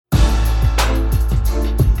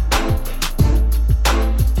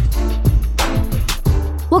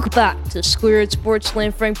Welcome back to the Squared Sports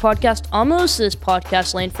Lane Frank podcast. I'm the host of this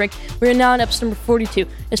podcast, Lane Frank. We're now on episode number 42.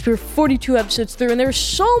 We're 42 episodes through, and there's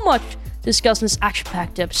so much to discuss in this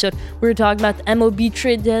action-packed episode. We're talking about the MLB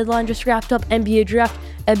trade deadline just wrapped up, NBA draft,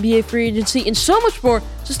 NBA free agency, and so much more.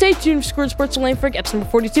 So stay tuned for Squared Sports Lane Frank, episode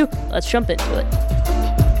number 42. Let's jump into it.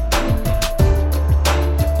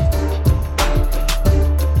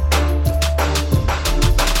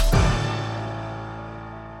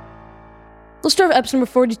 Let's start with episode number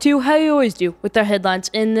 42, how you always do, with our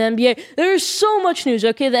headlines in the NBA. There's so much news,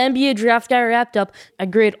 okay? The NBA draft got wrapped up. I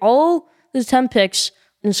grade all the 10 picks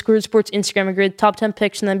in Squared Sports Instagram. I grade the top 10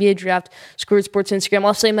 picks in the NBA draft, Squared Sports Instagram.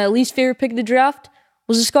 I'll say my least favorite pick of the draft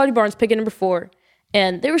was the Scottie Barnes pick at number 4.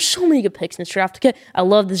 And there were so many good picks in this draft. Okay, I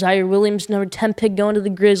love the Zaire Williams number 10 pick going to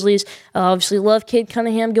the Grizzlies. I obviously love Cade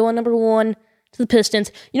Cunningham going number 1 to the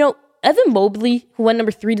Pistons. Evan Mobley, who went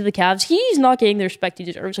number 3 to the Cavs, he's not getting the respect he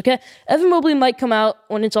deserves, okay? Evan Mobley might come out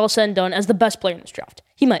when it's all said and done as the best player in this draft.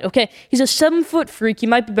 He might, okay? He's a 7-foot freak. He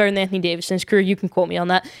might be better than Anthony Davis in his career. You can quote me on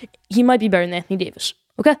that. He might be better than Anthony Davis,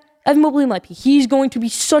 okay? Evan Mobley might be. He's going to be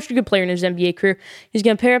such a good player in his NBA career. He's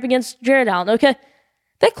going to pair up against Jared Allen, okay?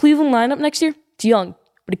 That Cleveland lineup next year, it's young,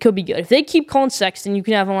 but it could be good. If they keep Colin Sexton, you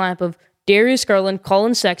can have a lineup of Darius Garland,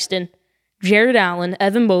 Colin Sexton, Jared Allen,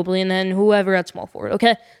 Evan Mobley, and then whoever at small forward,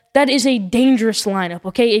 okay? That is a dangerous lineup,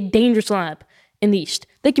 okay? A dangerous lineup in the East.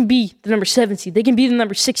 They can be the number 7 seed. They can be the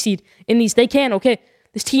number 6 seed in the East. They can, okay?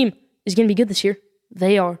 This team is going to be good this year.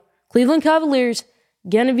 They are. Cleveland Cavaliers,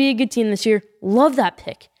 going to be a good team this year. Love that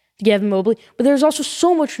pick to get Evan Mobley. But there's also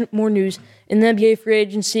so much more news in the NBA free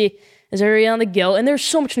agency as they're already on the go. And there's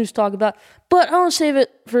so much news to talk about. But I want to save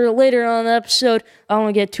it for later on in the episode. I don't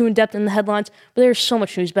want to get too in-depth in the headlines. But there's so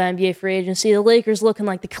much news about NBA free agency. The Lakers looking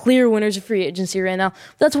like the clear winners of free agency right now.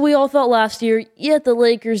 That's what we all felt last year. Yet the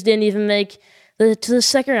Lakers didn't even make to the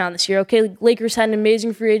second round this year. Okay, Lakers had an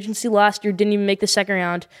amazing free agency last year. Didn't even make the second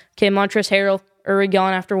round. Okay, Montrezl Harrell already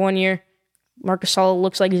gone after 1 year. Marc Gasol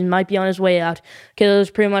looks like he might be on his way out. Okay, those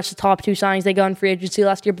are pretty much the top 2 signings they got in free agency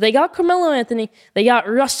last year. But they got Carmelo Anthony. They got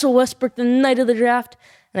Russell Westbrook the night of the draft.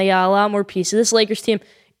 And they got a lot more pieces. This Lakers team,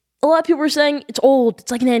 a lot of people were saying it's old.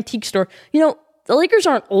 It's like an antique store. The Lakers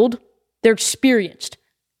aren't old. They're experienced.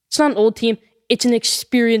 It's not an old team. It's an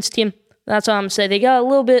experienced team. That's what I'm going to say. They got a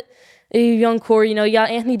little bit a young core. You got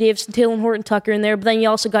Anthony Davis and Talen Horton-Tucker in there, but then you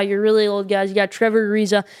also got your really old guys. You got Trevor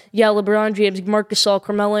Ariza, you got LeBron James, Marc Gasol,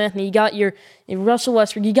 Carmelo Anthony, you got your Russell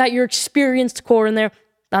Westbrook, you got your experienced core in there.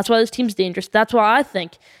 That's why this team's dangerous. That's why I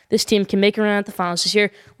think this team can make a run at the finals this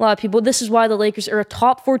year. A lot of people, this is why the Lakers are a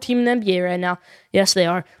top 4 team in the NBA right now. Yes, they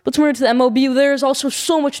are. Let's move to the MLB. There is also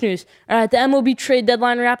so much news. All right, the MLB trade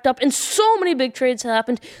deadline wrapped up, and so many big trades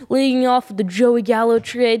happened, leading off with the Joey Gallo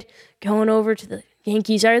trade, going over to the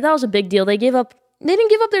Yankees. All right, that was a big deal. They didn't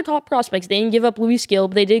give up their top prospects. They didn't give up Luis Gil,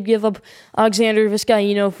 but they did give up Alexander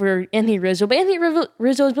Vizcaino for Anthony Rizzo. But Anthony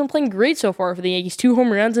Rizzo has been playing great so far for the Yankees. 2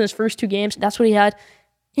 home runs in his first 2 games. That's what he had.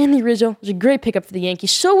 Anthony Rizzo was a great pickup for the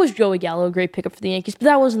Yankees. So was Joey Gallo, a great pickup for the Yankees. But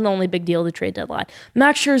that wasn't the only big deal of the trade deadline.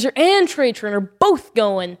 Max Scherzer and Trey Turner both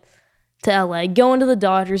going to LA, going to the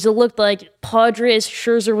Dodgers. It looked like Padres,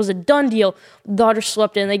 Scherzer was a done deal. The Dodgers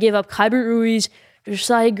swept in. They gave up Keibert Ruiz,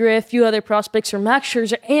 Josiah Gray, a few other prospects for Max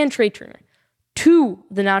Scherzer and Trey Turner. 2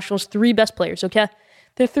 of the Nationals' 3 best players, okay?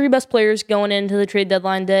 Their 3 best players going into the trade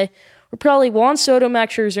deadline day were probably Juan Soto,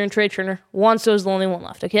 Max Scherzer, and Trey Turner. Juan Soto's the only one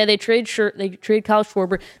left, okay? They trade Kyle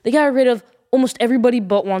Schwarber. They got rid of almost everybody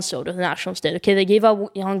but Juan Soto, the Nationals did, okay? They gave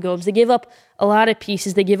up Yan Gomes. They gave up a lot of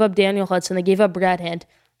pieces. They gave up Daniel Hudson. They gave up Brad Hand.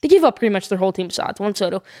 They gave up pretty much their whole team besides Juan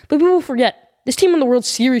Soto. But people forget, this team won the World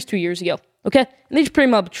Series 2 years ago, okay? And they just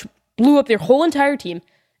pretty much blew up their whole entire team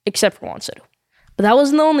except for Juan Soto. But that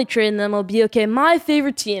wasn't the only trade in the MLB, okay? My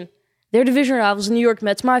favorite team, their division rivals, the New York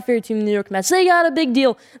Mets. My favorite team, the New York Mets. They got a big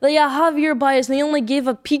deal. They got Javier Baez, and they only gave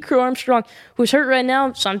up Pete Crow Armstrong, who's hurt right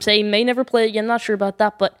now. Some say he may never play again. I'm not sure about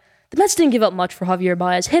that, but the Mets didn't give up much for Javier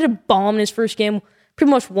Baez. Hit a bomb in his first game.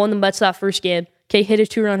 Pretty much won the Mets that first game. Okay, hit a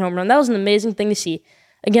 2-run home run. That was an amazing thing to see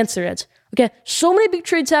against the Reds. Okay, so many big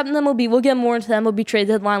trades happened in the MLB. We'll get more into the MLB trade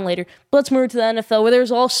deadline later. But let's move to the NFL, where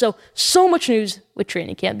there's also so much news with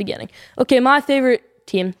training camp beginning. Okay, my favorite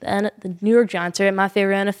team, the New York Giants, are my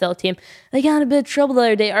favorite NFL team. They got in a bit of trouble the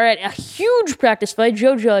other day. All right, a huge practice fight.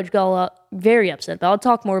 Joe Judge got very upset, but I'll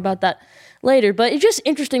talk more about that later. But it's just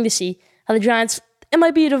interesting to see how the Giants, it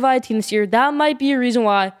might be a divided team this year. That might be a reason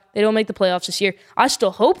why they don't make the playoffs this year. I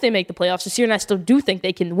still hope they make the playoffs this year, and I still do think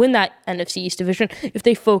they can win that NFC East division if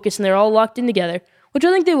they focus and they're all locked in together, which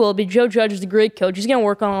I think they will be. Joe Judge is a great coach. He's going to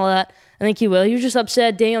work on all that. I think he will. He was just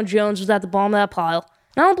upset Daniel Jones was at the bottom of that pile.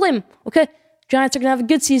 And I don't blame him, okay? Giants are going to have a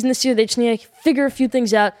good season this year. They just need to figure a few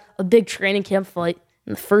things out. A big training camp fight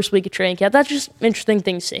in the first week of training camp. That's just an interesting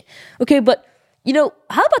thing to see. Okay, but,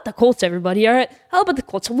 how about the Colts, everybody, all right? How about the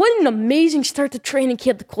Colts? What an amazing start to training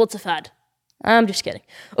camp the Colts have had. I'm just kidding.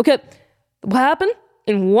 Okay, what happened?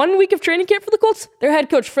 In 1 week of training camp for the Colts, their head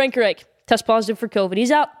coach, Frank Reich, test positive for COVID. He's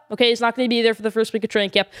out. Okay, he's not going to be there for the first week of training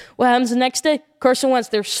camp. What happens the next day? Carson Wentz,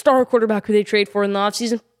 their star quarterback who they trade for in the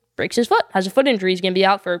offseason, breaks his foot, has a foot injury. He's going to be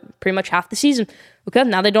out for pretty much half the season. Okay,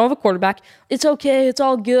 now they don't have a quarterback. It's okay. It's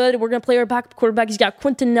all good. We're going to play our backup quarterback. He's got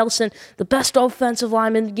Quentin Nelson, the best offensive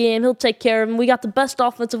lineman in the game. He'll take care of him. We got the best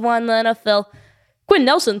offensive line in the NFL. Quentin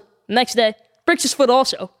Nelson, the next day, breaks his foot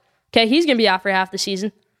also. Okay, he's going to be out for half the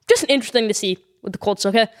season. Just interesting to see with the Colts,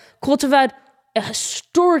 okay? Colts have had a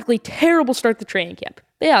historically terrible start to training camp.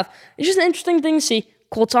 They have. It's just an interesting thing to see.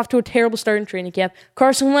 Colts off to a terrible start in training camp.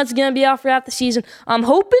 Carson Wentz is going to be out for half the season. I'm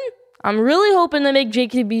really hoping they make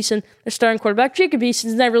Jacob Eason their starting quarterback. Jacob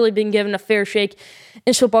Eason's never really been given a fair shake in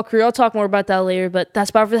his football career. I'll talk more about that later, but that's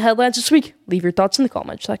about for the headlines this week. Leave your thoughts in the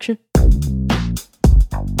comment section.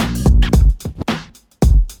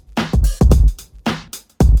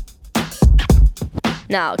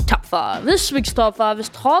 Now, top 5. This week's top 5 is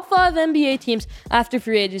top 5 NBA teams after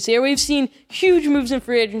free agency. We've seen huge moves in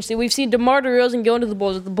free agency. We've seen DeMar DeRozan go into the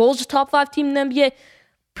Bulls. Are the Bulls a top 5 team in the NBA?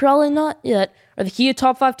 Probably not yet. Are the Heat a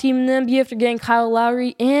top 5 team in the NBA after getting Kyle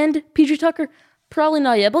Lowry and PJ Tucker? Probably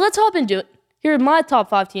not yet. But let's hop into it. Here are my top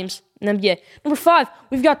 5 teams in the NBA. Number 5,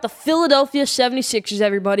 we've got the Philadelphia 76ers,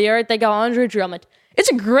 everybody. All right, they got Andre Drummond. It's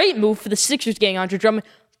a great move for the Sixers getting Andre Drummond,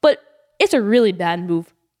 but it's a really bad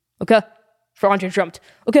move. Okay? For Andre Drummond.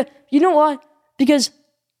 Okay, you know why? Because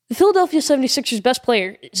the Philadelphia 76ers' best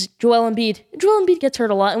player is Joel Embiid. Joel Embiid gets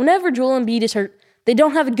hurt a lot, and whenever Joel Embiid is hurt, they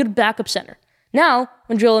don't have a good backup center. Now,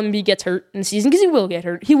 when Joel Embiid gets hurt in the season, because he will get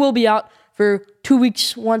hurt, he will be out for 2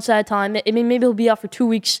 weeks once at a time. I mean, maybe he'll be out for 2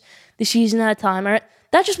 weeks this season at a time, all right?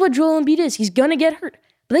 That's just what Joel Embiid is. He's going to get hurt.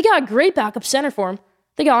 But they got a great backup center for him.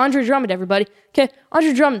 They got Andre Drummond, everybody. Okay,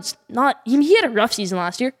 Andre Drummond's not... He had a rough season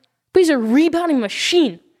last year, but he's a rebounding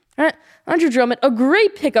machine. All right, Andre Drummond, a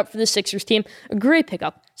great pickup for the Sixers team. A great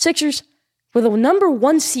pickup. Sixers were the number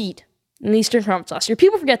 1 seed in the Eastern Conference last year.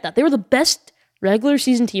 People forget that. They were the best regular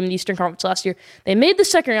season team in the Eastern Conference last year. They made the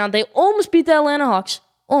second round. They almost beat the Atlanta Hawks.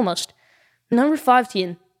 Almost. Number 5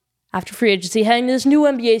 team after free agency heading to this new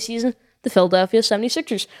NBA season, the Philadelphia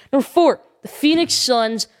 76ers. Number 4, the Phoenix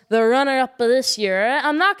Suns, the runner-up of this year.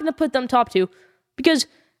 I'm not going to put them top 2 because...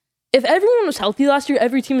 if everyone was healthy last year,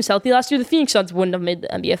 every team was healthy last year, the Phoenix Suns wouldn't have made the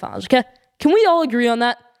NBA Finals, okay? Can we all agree on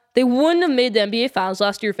that? They wouldn't have made the NBA Finals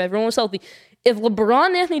last year if everyone was healthy. If LeBron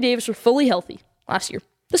and Anthony Davis were fully healthy last year,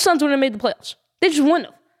 the Suns wouldn't have made the playoffs. They just wouldn't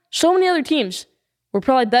have. So many other teams were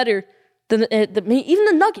probably better than even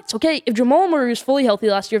the Nuggets, okay? If Jamal Murray was fully healthy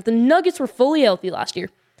last year, if the Nuggets were fully healthy last year,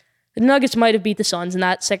 the Nuggets might have beat the Suns in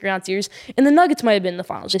that second-round series, and the Nuggets might have been in the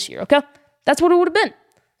finals this year, okay? That's what it would have been.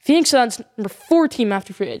 Phoenix Suns, number 4 team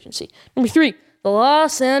after free agency. Number 3, the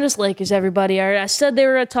Los Angeles Lakers, everybody. All right, I said they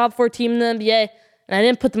were a top 4 team in the NBA, and I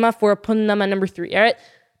didn't put them at 4, I'm putting them at number 3. All right,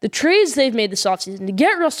 the trades they've made this offseason to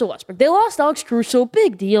get Russell Westbrook. They lost Alex Caruso,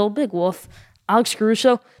 big deal, big wolf. Alex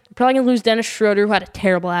Caruso. They're probably going to lose Dennis Schroeder, who had a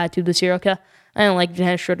terrible attitude this year, okay? I didn't like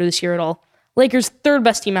Dennis Schroeder this year at all. Lakers, 3rd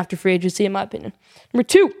best team after free agency, in my opinion. Number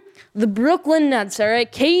 2, the Brooklyn Nets, all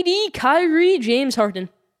right? KD, Kyrie, James Harden.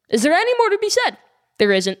 Is there any more to be said?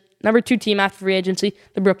 There isn't. Number 2 team after free agency,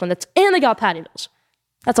 the Brooklyn Nets. And they got Patty Mills.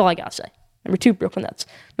 That's all I got to say. Number 2, Brooklyn Nets.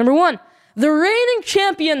 Number 1, the reigning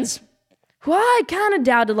champions, who I kind of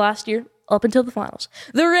doubted last year up until the finals.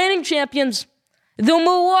 The reigning champions, the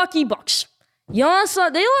Milwaukee Bucks. They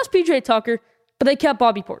lost PJ Tucker, but they kept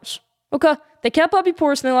Bobby Portis. Okay? They kept Bobby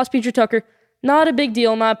Portis and they lost PJ Tucker. Not a big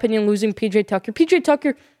deal, in my opinion, losing PJ Tucker. PJ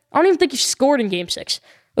Tucker, I don't even think he scored in Game 6.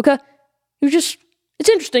 Okay? It's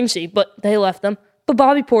interesting to see, but they left them. But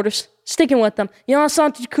Bobby Portis, sticking with them. Giannis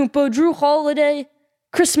Antetokounmpo, Drew Holiday,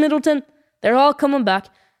 Chris Middleton, they're all coming back.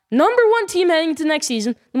 Number 1 team heading into next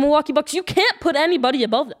season, the Milwaukee Bucks. You can't put anybody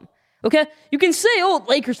above them, okay? You can say,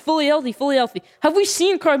 Lakers fully healthy. Have we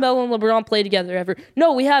seen Carmelo and LeBron play together ever?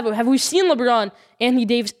 No, we haven't. Have we seen LeBron, Anthony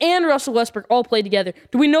Davis, and Russell Westbrook all play together?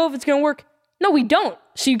 Do we know if it's going to work? No, we don't.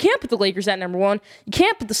 So you can't put the Lakers at number 1. You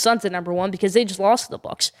can't put the Suns at number 1 because they just lost to the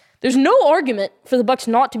Bucks. There's no argument for the Bucks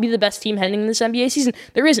not to be the best team heading in this NBA season.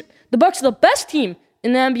 There isn't. The Bucks are the best team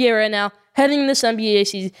in the NBA right now heading in this NBA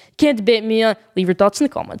season. You can't debate me on. Leave your thoughts in the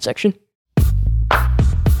comment section.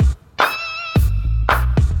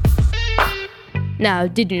 Now,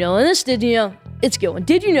 did you know? It's going.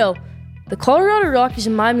 Did you know the Colorado Rockies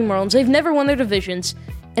and Miami Marlins, they've never won their divisions,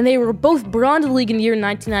 and they were both brought into the league in the year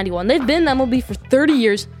 1991. They've been in MLB for 30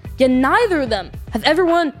 years. Yet neither of them have ever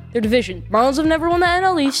won their division. Marlins have never won the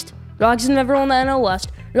NL East. Rockies have never won the NL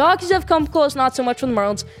West. Rockies have come close, not so much with the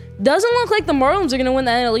Marlins. Doesn't look like the Marlins are going to win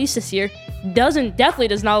the NL East this year. Definitely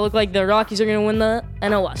does not look like the Rockies are going to win the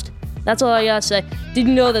NL West. That's all I gotta say. Did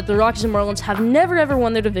you know that the Rockies and Marlins have never ever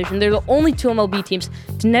won their division? They're the only two MLB teams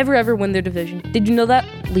to never ever win their division. Did you know that?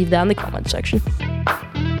 Leave that in the comment section.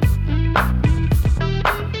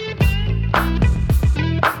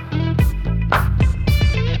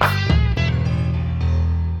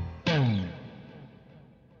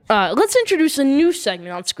 Let's introduce a new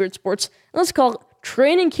segment on Screwed Sports. Let's call it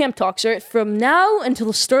Training Camp Talks. All right, from now until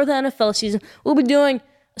the start of the NFL season, we'll be doing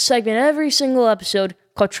a segment every single episode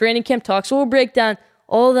called Training Camp Talks. So we'll break down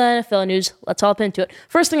all the NFL news. Let's hop into it.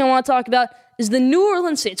 First thing I want to talk about is the New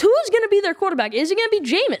Orleans Saints. Who is going to be their quarterback? Is it going to be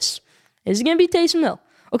Jameis? Is it going to be Taysom Hill?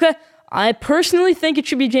 Okay, I personally think it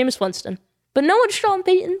should be Jameis Winston. But no one's Sean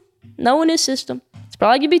Payton. No one is system. It's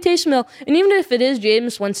probably going to be Taysom Hill. And even if it is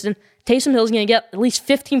Jameis Winston, Taysom Hill's going to get at least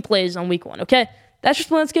 15 plays on week 1, okay? That's just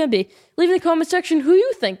what it's going to be. Leave in the comment section who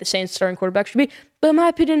you think the Saints starting quarterback should be. But in my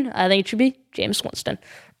opinion, I think it should be Jameis Winston.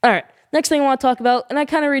 All right, next thing I want to talk about, and I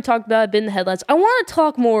kind of already talked about it a bit in the headlines, I want to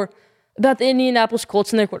talk more about the Indianapolis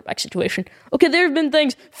Colts and their quarterback situation. Okay, there have been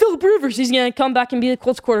things. Philip Rivers, he's going to come back and be the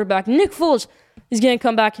Colts quarterback. Nick Foles, he's going to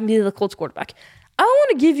come back and be the Colts quarterback. I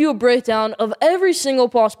want to give you a breakdown of every single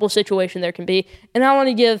possible situation there can be, and I want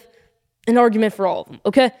to give an argument for all of them,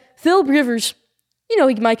 okay? Philip Rivers, he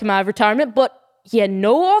might come out of retirement, but he had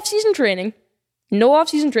no offseason training.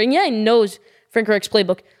 Yeah, he knows Frank Reich's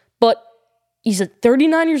playbook, but he's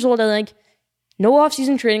 39 years old, I think. No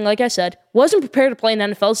offseason training, like I said. Wasn't prepared to play an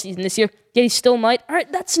NFL season this year, yet he still might. All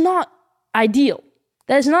right, that's not ideal.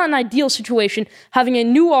 That is not an ideal situation, having a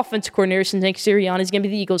new offensive coordinator since Nick Sirianni is going to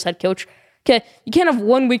be the Eagles head coach. Okay, you can't have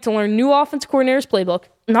 1 week to learn new offensive coordinator's playbook,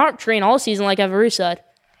 not train all season like I've already said,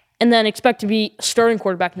 and then expect to be a starting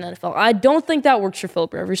quarterback in the NFL. I don't think that works for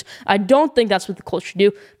Philip Rivers. I don't think that's what the Colts should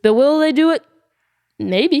do. But will they do it?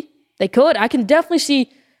 Maybe. They could. I can definitely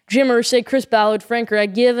see Jim Irsay, Chris Ballard, Frank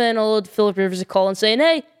Reich giving old Philip Rivers a call and saying,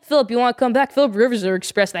 hey, Philip, you want to come back? Philip Rivers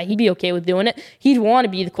expressed that he'd be okay with doing it. He'd want to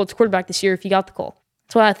be the Colts quarterback this year if he got the call.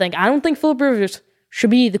 That's what I think. I don't think Philip Rivers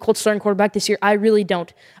should be the Colts starting quarterback this year. I really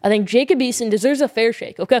don't. I think Jacob Eason deserves a fair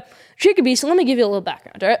shake, okay? Jacob Eason, let me give you a little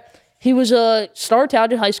background, all right? He was a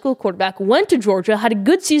star-touted high school quarterback, went to Georgia, had a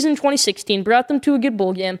good season in 2016, brought them to a good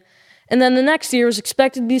bowl game, and then the next year was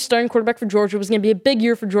expected to be starting quarterback for Georgia. It was going to be a big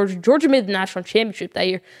year for Georgia. Georgia made the national championship that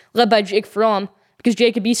year, led by Jake Fromm, because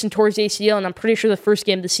Jacob Eason tore his ACL, and I'm pretty sure the first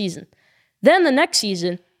game of the season. Then the next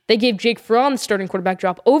season, they gave Jake Fromm the starting quarterback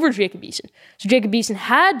job over Jacob Eason. So Jacob Eason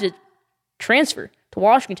had to transfer to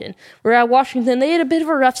Washington, where at Washington they had a bit of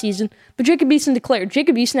a rough season, but Jacob Eason declared.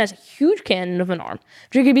 Jacob Eason has a huge cannon of an arm.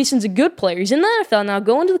 Jacob Eason's a good player. He's in the NFL now,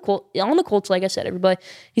 going to on the Colts, like I said, everybody.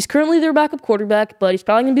 He's currently their backup quarterback, but he's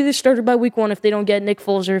probably going to be their starter by week 1 if they don't get Nick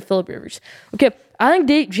Foles or Philip Rivers. Okay, I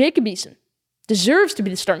think Jacob Eason deserves to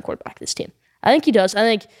be the starting quarterback of this team. I think he does. I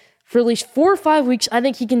think for at least 4 or 5 weeks, I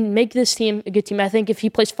think he can make this team a good team. I think if he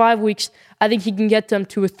plays 5 weeks, I think he can get them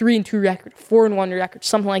to a 3-2 record, 4-1 record,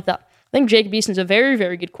 something like that. I think Jacob Eason's a very,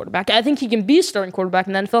 very good quarterback. I think he can be a starting quarterback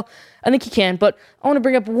in the NFL. I think he can, but I want to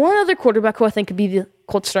bring up one other quarterback who I think could be the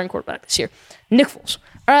Colts starting quarterback this year. Nick Foles.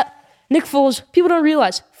 All right, Nick Foles, people don't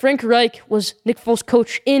realize Frank Reich was Nick Foles'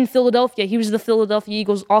 coach in Philadelphia. He was the Philadelphia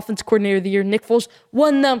Eagles offensive coordinator of the year. Nick Foles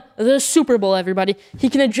won them the Super Bowl, everybody. He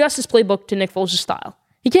can adjust his playbook to Nick Foles' style.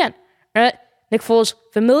 He can. All right, Nick Foles,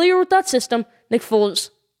 familiar with that system. Nick Foles,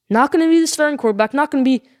 not going to be the starting quarterback,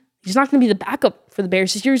 he's not going to be the backup for the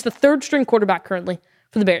Bears. This year he's the third string quarterback currently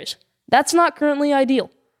for the Bears. That's not currently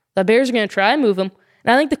ideal. The Bears are going to try and move him.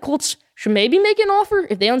 And I think the Colts should maybe make an offer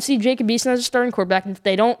if they don't see Jacob Eason as a starting quarterback and if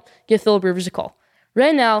they don't give Philip Rivers a call.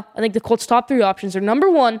 Right now, I think the Colts' top 3 options are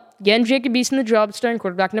number 1, again, Jacob Eason the job at starting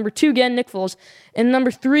quarterback. Number 2, again, Nick Foles. And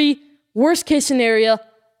number 3, worst case scenario,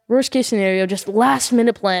 just last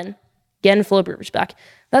minute plan, again, Philip Rivers back.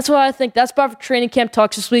 That's what I think. That's about for Training Camp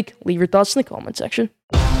Talks this week. Leave your thoughts in the comment section.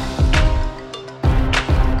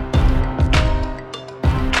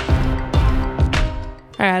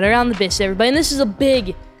 All right, around the bases, everybody. And this is a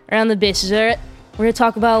big around the bases, all right? We're going to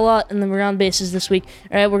talk about a lot in the around bases this week.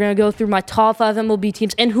 All right, we're going to go through my top 5 MLB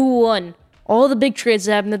teams and who won all the big trades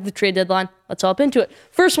that happened at the trade deadline. Let's hop into it.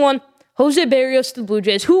 First one, Jose Barrios to the Blue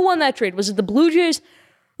Jays. Who won that trade? Was it the Blue Jays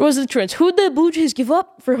or was it the Twins? Who did the Blue Jays give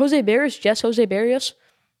up for Jose Barrios? Just Jose Barrios?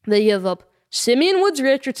 They give up Simeon Woods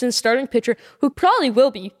Richardson, starting pitcher, who probably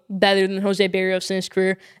will be better than Jose Barrios in his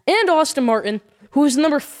career, and Austin Martin, who was the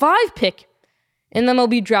number 5 pick in the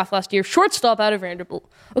MLB draft last year, shortstop out of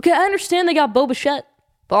Vanderbilt. Okay, I understand they got Bo Bichette,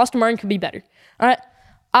 but Austin Martin could be better. All right,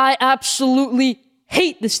 I absolutely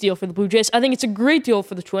hate this deal for the Blue Jays. I think it's a great deal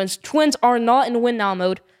for the Twins. Twins are not in win now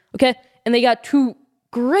mode, okay? And they got two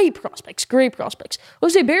great prospects.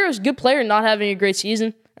 Jose Berrios, good player, not having a great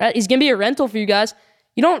season. Right? He's going to be a rental for you guys.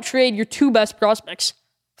 You don't trade your two best prospects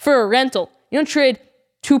for a rental. You don't trade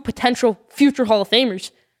two potential future Hall of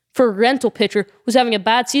Famers for a rental pitcher who's having a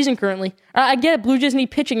bad season currently. I get it, Blue Jays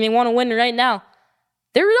need pitching. They want to win right now.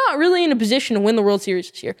 They're not really in a position to win the World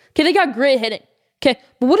Series this year. Okay, they got great hitting. Okay,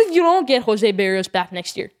 but what if you don't get Jose Berrios back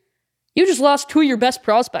next year? You just lost two of your best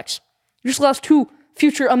prospects. You just lost two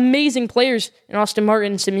future amazing players in Austin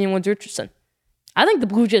Martin and Simeon Woods-Richardson. I think the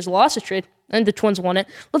Blue Jays lost a trade, and the Twins won it.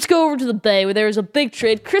 Let's go over to the Bay, where there was a big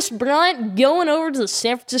trade. Kris Bryant going over to the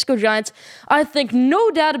San Francisco Giants. I think,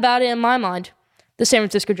 no doubt about it in my mind, the San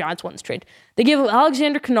Francisco Giants won this trade. They gave up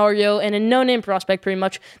Alexander Canario and a no-name prospect, pretty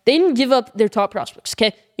much. They didn't give up their top prospects,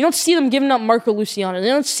 okay? You don't see them giving up Marco Luciano. They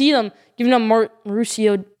don't see them giving up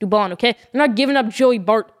Mauricio Dubon, okay? They're not giving up Joey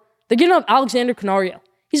Bart. They're giving up Alexander Canario.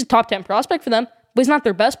 He's a top 10 prospect for them, but he's not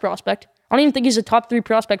their best prospect. I don't even think he's a top 3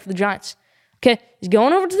 prospect for the Giants. Okay, he's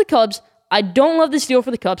going over to the Cubs. I don't love this deal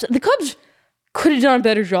for the Cubs. The Cubs could have done a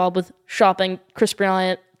better job with shopping Kris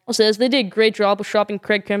Bryant. I'll say this, they did a great job with shopping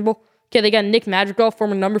Craig Kimbrell. Okay, they got Nick Madrigal,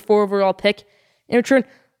 former number 4 overall pick in return.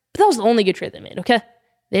 But that was the only good trade they made, okay?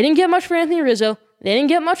 They didn't get much for Anthony Rizzo. They didn't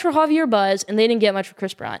get much for Javier Baez, and they didn't get much for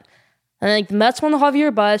Kris Bryant. I think the Mets won the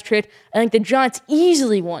Javier Baez trade. I think the Giants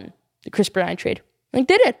easily won the Kris Bryant trade. I think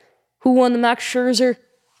they did. Who won the Max Scherzer,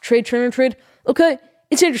 Trey Turner trade? Okay,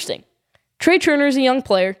 it's interesting. Trey Turner is a young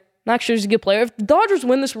player. Max Scherzer is a good player. If the Dodgers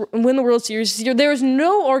win the World Series this year, there is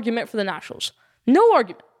no argument for the Nationals. No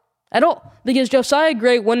argument at all. Because Josiah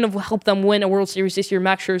Gray wouldn't have helped them win a World Series this year.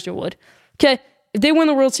 Max Scherzer would. Okay, if they win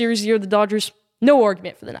the World Series this year, the Dodgers, no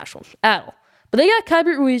argument for the Nationals at all. But they got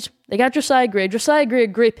Keibert Ruiz. They got Josiah Gray. Josiah Gray, a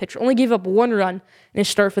great pitcher. Only gave up 1 run in his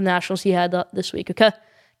start for the Nationals he had this week, okay?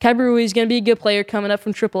 Keibert Ruiz is going to be a good player coming up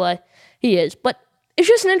from AAA. He is. But it's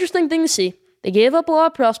just an interesting thing to see. They gave up a lot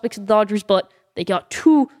of prospects to the Dodgers, but they got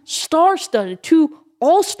 2 star-studded, 2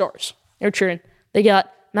 all-stars in return. They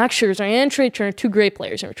got Max Scherzer and Trey Turner, 2 great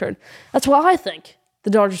players in return. That's why I think the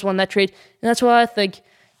Dodgers won that trade. And that's why I think,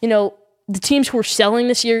 the teams who were selling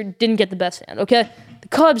this year didn't get the best hand, okay? The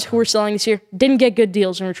Cubs, who were selling this year, didn't get good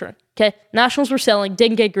deals in return, okay? Nationals were selling,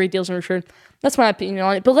 didn't get great deals in return. That's my opinion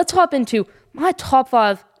on it. But let's hop into my top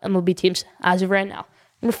 5 MLB teams as of right now.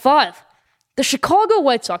 Number 5, the Chicago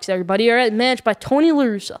White Sox, everybody, are managed by Tony La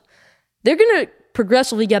Russa. They're going to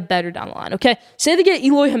progressively get better down the line, okay? Say they get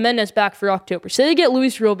Eloy Jimenez back for October. Say they get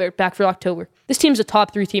Luis Robert back for October. This team's a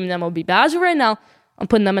top 3 team in MLB. But as of right now, I'm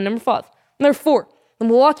putting them at number 5. Number 4, the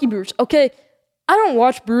Milwaukee Brewers. Okay, I don't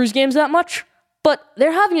watch Brewers games that much, but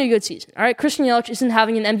they're having a good season, all right? Christian Yelich isn't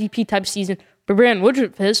having an MVP-type season, but Brandon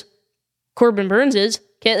Woodruff is. Corbin Burns is.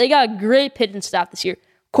 Okay, they got a great pitching staff this year.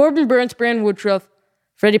 Corbin Burns, Brandon Woodruff,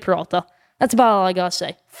 Freddie Peralta. That's about all I gotta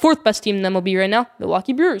say. 4th best team in MLB right now,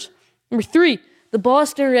 Milwaukee Brewers. Number 3, the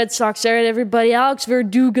Boston Red Sox. All right, everybody. Alex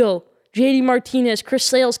Verdugo, JD Martinez, Chris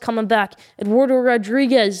Sale's coming back, Eduardo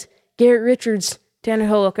Rodriguez, Garrett Richards, Tanner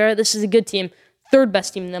Hoek. All right, this is a good team. 3rd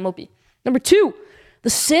best team in MLB. Number 2, the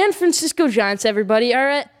San Francisco Giants, everybody. All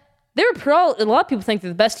right, a lot of people think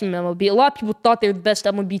they're the best team in MLB. A lot of people thought they were the best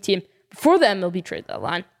MLB team before the MLB trade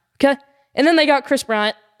deadline. Okay, and then they got Kris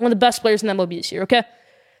Bryant, one of the best players in MLB this year. Okay,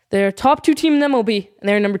 they're top 2 team in MLB, and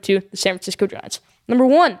they're number 2, the San Francisco Giants. Number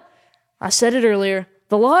 1, I said it earlier,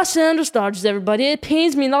 the Los Angeles Dodgers, everybody. It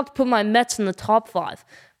pains me not to put my Mets in the top 5,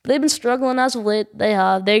 but they've been struggling as of late. They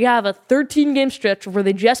have a 13-game stretch where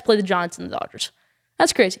they just play the Giants and the Dodgers.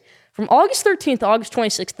 That's crazy. From August 13th to August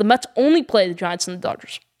 26th, the Mets only play the Giants and the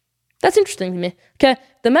Dodgers. That's interesting to me. Okay,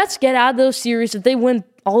 the Mets get out of those series. If they win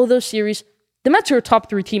all of those series, the Mets are a top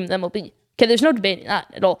 3 team in the MLB. Okay, there's no debating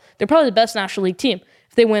that at all. They're probably the best National League team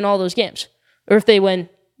if they win all those games, or if they win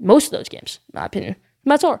most of those games, in my opinion. The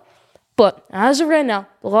Mets are. But as of right now,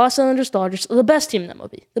 the Los Angeles Dodgers are the best team in the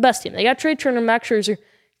MLB. The best team. They got Trey Turner, Max Scherzer,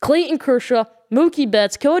 Clayton Kershaw, Mookie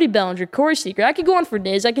Betts, Cody Bellinger, Corey Seager. I could go on for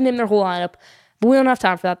days. I can name their whole lineup, but we don't have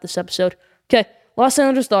time for that this episode. Okay, Los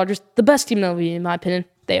Angeles Dodgers, the best team in the MLB, in my opinion.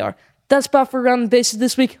 They are. That's about for Around the Bases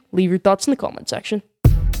this week. Leave your thoughts in the comment section.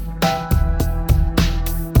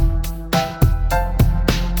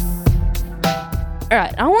 All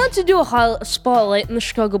right, I wanted to do a spotlight on the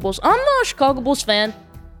Chicago Bulls. I'm not a Chicago Bulls fan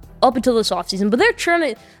up until this offseason, but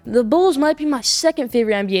the Bulls might be my 2nd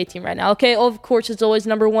favorite NBA team right now. Okay, of course, it's always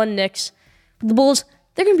number 1 Knicks. But the Bulls,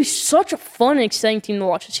 they're going to be such a fun and exciting team to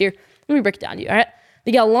watch this year. Let me break it down to you, all right?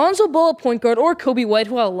 They got Lonzo Ball at point guard or Kobe White,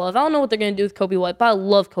 who I love. I don't know what they're going to do with Kobe White, but I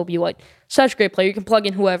love Kobe White. Such a great player. You can plug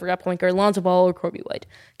in whoever at point guard, Lonzo Ball or Kobe White.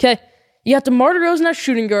 Okay, you got DeMar DeRozan at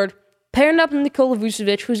shooting guard, pairing up with Nikola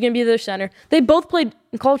Vucevic, who's going to be their center. They both played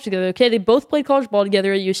in college together, okay? They both played college ball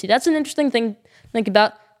together at UC. That's an interesting thing to think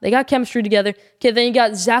about. They got chemistry together. Okay, then you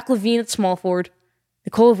got Zach LaVine at small forward,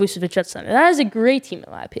 Nikola Vucevic at center. That is a great team,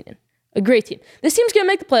 in my opinion. A great team. This team's going to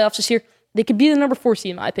make the playoffs this year. They could be the number 4 seed,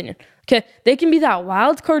 in my opinion. Okay, they can be that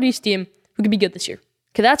wild card East team who could be good this year.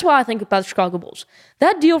 Okay, that's why I think about the Chicago Bulls.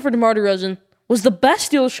 That deal for DeMar DeRozan was the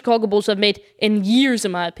best deal the Chicago Bulls have made in years,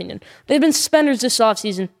 in my opinion. They've been spenders this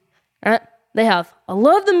offseason. All right, they have. I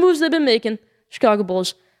love the moves they've been making, Chicago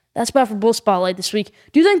Bulls. That's about for Bulls Spotlight this week.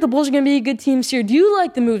 Do you think the Bulls are going to be a good team this year? Do you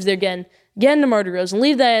like the moves they're getting? Getting DeMar DeRozan.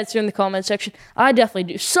 Leave that answer in the comment section. I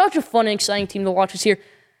definitely do. Such a fun and exciting team to watch this year.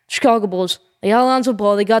 Chicago Bulls. They got Alonzo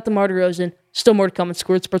Ball. They got DeMar DeRozan. Still more to come on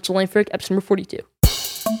Squared Sports with Lane Frick, episode number 42.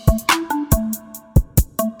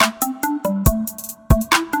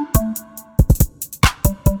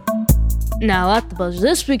 Now, at the buzzer.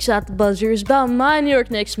 This week's At the Buzzer is about my New York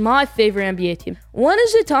Knicks, my favorite NBA team. When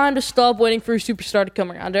is it time to stop waiting for a superstar to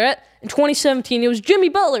come around, all right? In 2017, it was Jimmy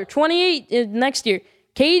Butler. 28 next year.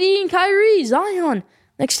 KD and Kyrie, Zion.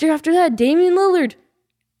 Next year after that, Damian Lillard,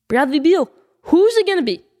 Bradley Beal. Who's it going to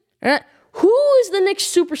be? All right? Who is the Knicks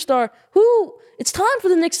superstar? It's time for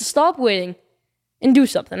the Knicks to stop waiting and do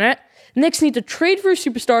something, all right? The Knicks need to trade for a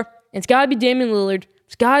superstar, and it's got to be Damian Lillard.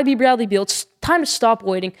 It's got to be Bradley Beal. It's time to stop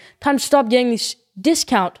waiting. Time to stop getting these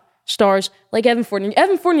discount stars like Evan Fournier.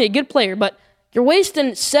 Evan Fournier, good player, but you're wasting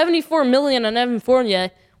 $74 million on Evan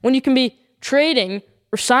Fournier when you can be trading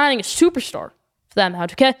or signing a superstar for that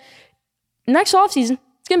amount, okay? Next offseason,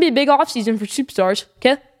 it's going to be a big offseason for superstars,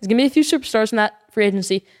 okay? There's going to be a few superstars in that free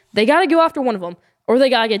agency. They got to go after one of them, or they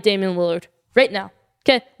got to get Damian Lillard right now,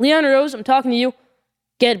 okay? Leon Rose, I'm talking to you.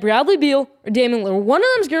 Get Bradley Beal or Damian Lillard. One of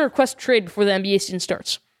them is going to request a trade before the NBA season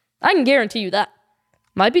starts. I can guarantee you that.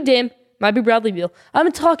 Might be Dame, might be Bradley Beal. I've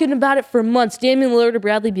been talking about it for months, Damian Lillard or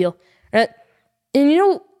Bradley Beal. Right? And you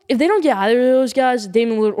know, if they don't get either of those guys,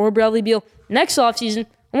 Damian Lillard or Bradley Beal, next offseason,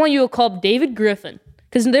 I want you to call up David Griffin.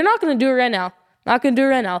 Because they're not going to do it right now. Not going to do it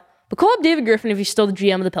right now. But call up David Griffin if he's still the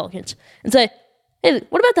GM of the Pelicans. And say, hey,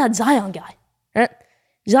 what about that Zion guy? Right?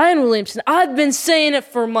 Zion Williamson. I've been saying it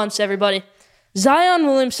for months, everybody. Zion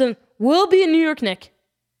Williamson will be a New York Knick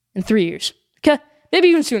in 3 years. Okay? Maybe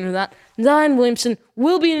even sooner than that. Zion Williamson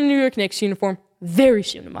will be in a New York Knicks uniform very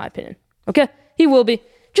soon, in my opinion. Okay? He will be.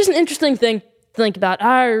 Just an interesting thing to think about.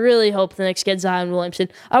 I really hope the Knicks get Zion Williamson.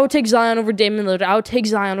 I would take Zion over Damian Lillard. I would take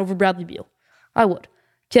Zion over Bradley Beal. I would.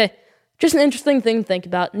 Okay? Just an interesting thing to think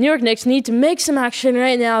about. New York Knicks need to make some action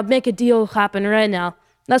right now, make a deal happen right now.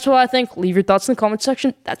 That's what I think. Leave your thoughts in the comment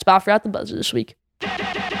section. That's about for At the Buzzer this week.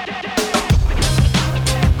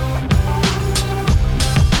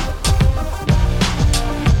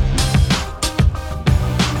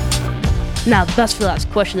 Now, that's for the last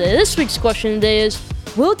question of the day. This week's question of the day is,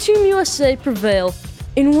 will Team USA prevail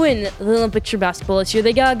and win the Olympics for basketball this year?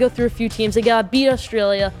 They got to go through a few teams. They got to beat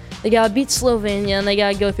Australia. They got to beat Slovenia. And they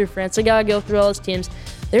got to go through France. They got to go through all those teams.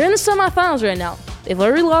 They're in the semifinals right now. They've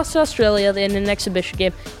already lost to Australia in an exhibition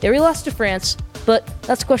game. They already lost to France. But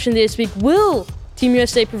that's the question of the day this week. Will Team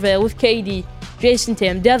USA prevail with KD, Jason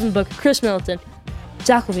Tatum, Devin Booker, Chris Middleton,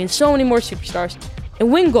 Zach LaVine, so many more superstars,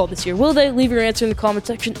 and win gold this year? Will they? Leave your answer in the comment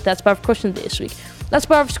section. That's about for question of the day this week. That's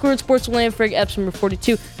about for Squared Sports with Lane Frick, episode number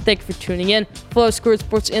 42. Thank you for tuning in. Follow Squared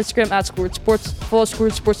Sports on Instagram at Squared Sports. Follow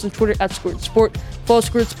Squared Sports on Twitter at Squared Sport. Follow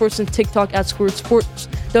Squared Sports on TikTok at Squared Sports.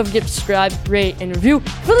 Don't forget to subscribe, rate, and review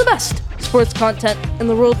for the best sports content in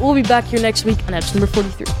the world. We'll be back here next week on episode number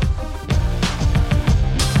 43.